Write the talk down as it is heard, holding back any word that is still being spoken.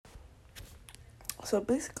So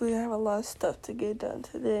basically, I have a lot of stuff to get done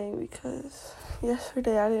today because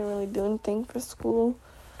yesterday I didn't really do anything for school.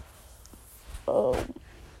 I'm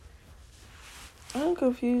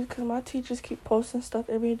confused because my teachers keep posting stuff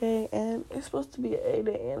every day, and it's supposed to be an A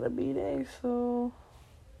day and a B day, so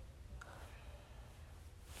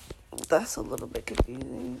that's a little bit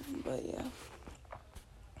confusing, but yeah.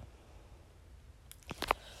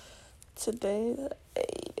 Today the A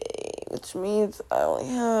day, which means I only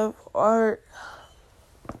have art,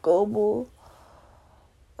 global,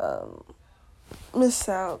 Miss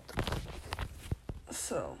South,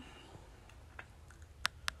 so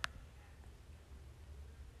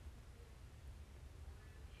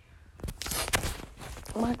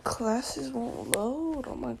my classes won't load.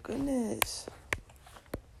 Oh my goodness.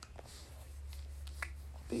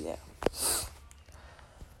 But yeah.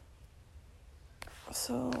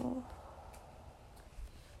 So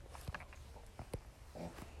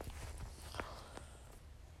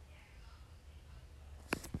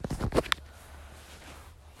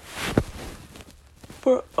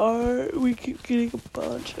for art, we keep getting a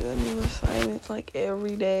bunch of new assignments like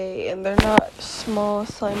every day, and they're not small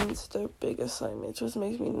assignments, they're big assignments, which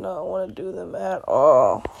makes me not want to do them at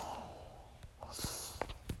all.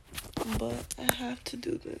 But I have to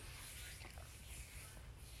do them.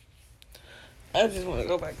 I just want to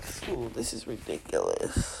go back to school. This is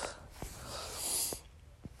ridiculous.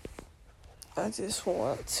 I just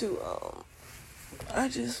want to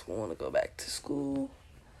go back to school.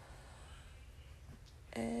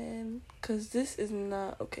 And because this is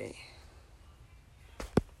not okay.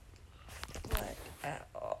 Like, at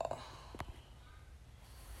all.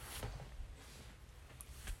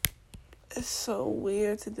 It's so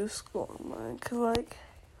weird to do school online. Because, like,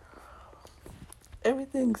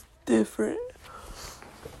 everything's different.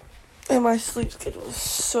 And my sleep schedule is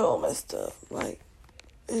so messed up. Like,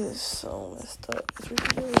 it is so messed up. It's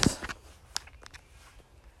ridiculous.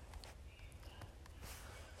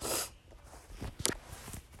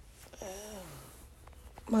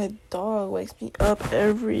 My dog wakes me up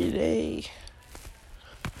every day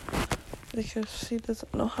because she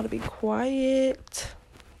doesn't know how to be quiet,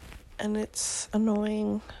 and it's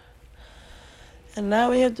annoying. And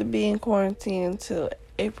now we have to be in quarantine until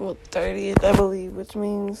April 30th, I believe, which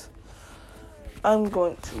means I'm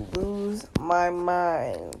going to lose my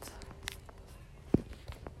mind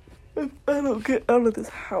if I don't get out of this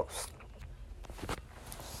house.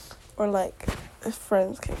 Or, like, if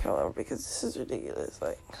friends can come over, because this is ridiculous.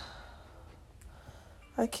 Like,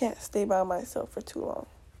 I can't stay by myself for too long.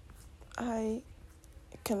 I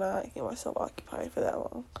cannot get myself occupied for that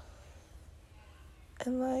long.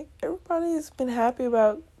 And, like, everybody's been happy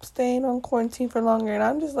about staying on quarantine for longer, and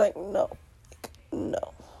I'm just like, no.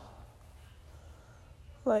 No.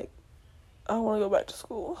 Like, I want to go back to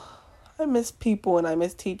school. I miss people and I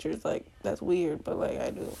miss teachers. Like, that's weird, but, like, I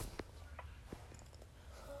do.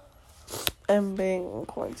 And being in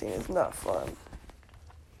quarantine is not fun.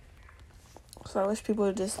 So I wish people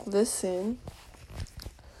would just listen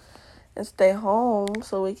and stay home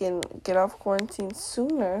so we can get off quarantine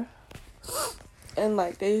sooner. And,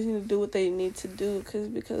 like, they just need to do what they need to do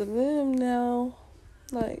because of them now.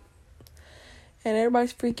 Like, and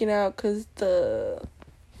everybody's freaking out because the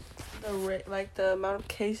amount of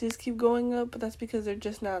cases keep going up, but that's because they're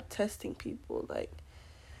just not testing people. Like,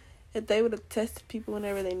 if they would have tested people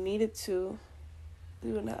whenever they needed to, we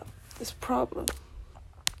wouldn't have this problem.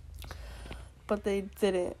 But they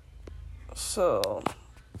didn't. So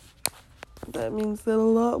that means that a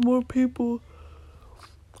lot more people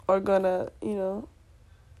are gonna,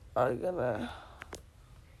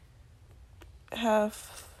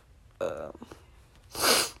 have a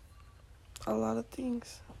lot of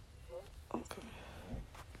things. Okay.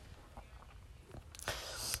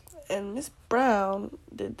 And Miss Brown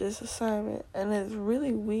did this assignment, and it's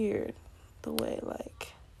really weird the way,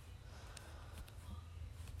 like,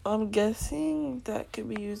 I'm guessing that could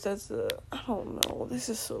be used as I don't know, this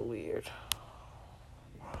is so weird.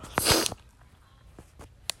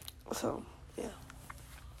 So, yeah.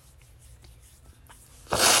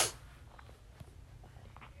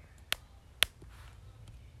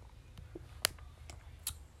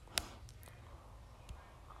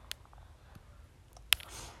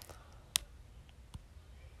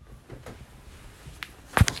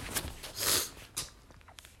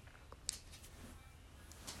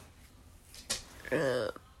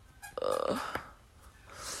 And,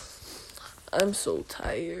 I'm so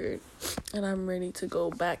tired, and I'm ready to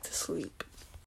go back to sleep.